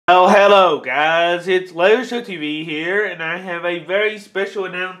Hello guys, it's legoshowtv here, and I have a very special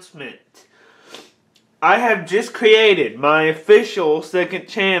announcement. I have just created my official second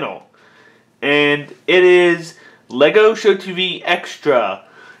channel, and it is legoshowtv Extra,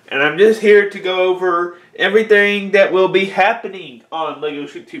 and I'm just here to go over everything that will be happening on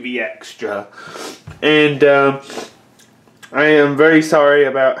legoshowtv Extra. And I am very sorry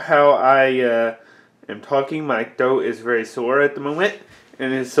about how I am talking. My throat is very sore at the moment,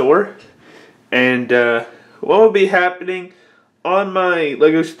 and it's sore. And what will be happening on my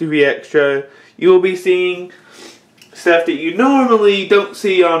legoshowtv Extra, you will be seeing stuff that you normally don't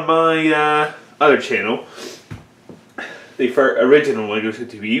see on my other channel, the original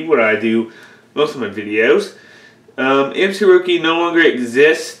legoshowtv, where I do most of my videos. MC Rookie no longer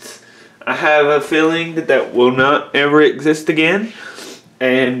exists. I have a feeling that that will not ever exist again.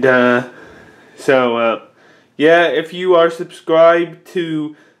 And yeah, if you are subscribed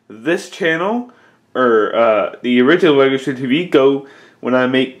to this channel or the original legoshowtv, go when I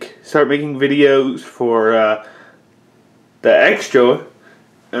start making videos for the extra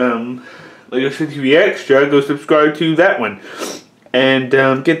legoshowtv Extra, go subscribe to that one and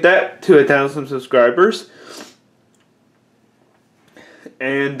get that to 1,000 subscribers.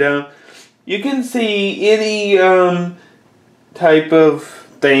 And you can see any type of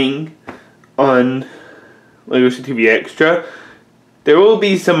thing on legoshowtv Extra. There will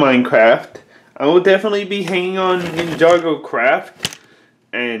be some Minecraft. I will definitely be hanging on Ninjago Craft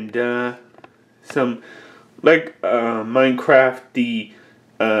and some Minecrafty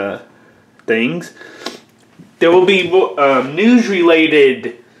things. There will be news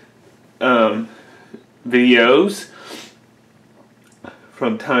related videos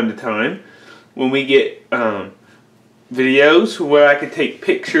from time to time when we get videos where I could take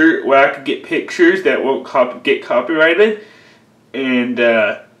get pictures that won't get copyrighted and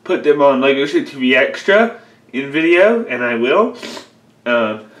put them on legoshowtv Extra in video, and I will.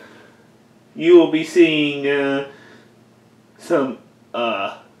 You will be seeing some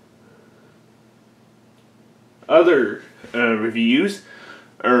other reviews,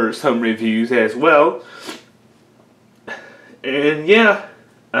 or some reviews as well. And yeah,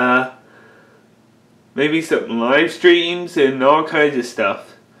 maybe some live streams and all kinds of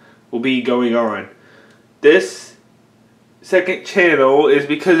stuff will be going on. This second channel is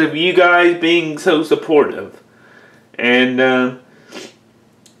because of you guys being so supportive. And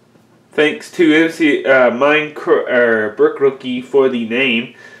thanks to MC Brick Rookie for the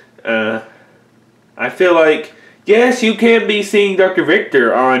name. I feel like, yes, you can be seeing Dr.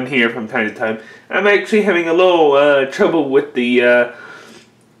 Victor on here from time to time. I'm actually having a little trouble with the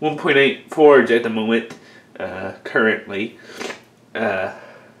 1.8 Forge at the moment, currently.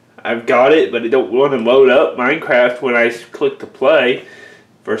 I've got it, but it don't want to load up Minecraft when I click to play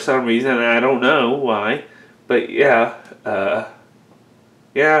for some reason. I don't know why, but yeah,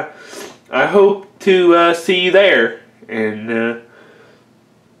 yeah. I hope to see you there and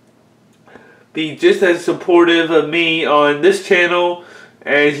be just as supportive of me on this channel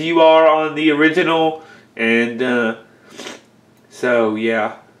as you are on the original. And so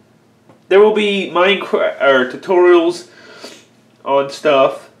yeah, there will be Minecraft or tutorials on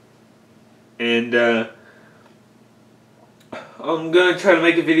stuff. And I'm going to try to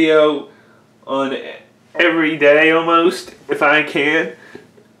make a video on every day almost, if I can.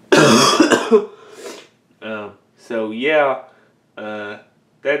 So yeah,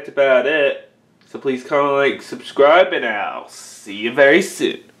 that's about it. So please comment, like, subscribe, and I'll see you very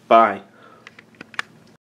soon. Bye.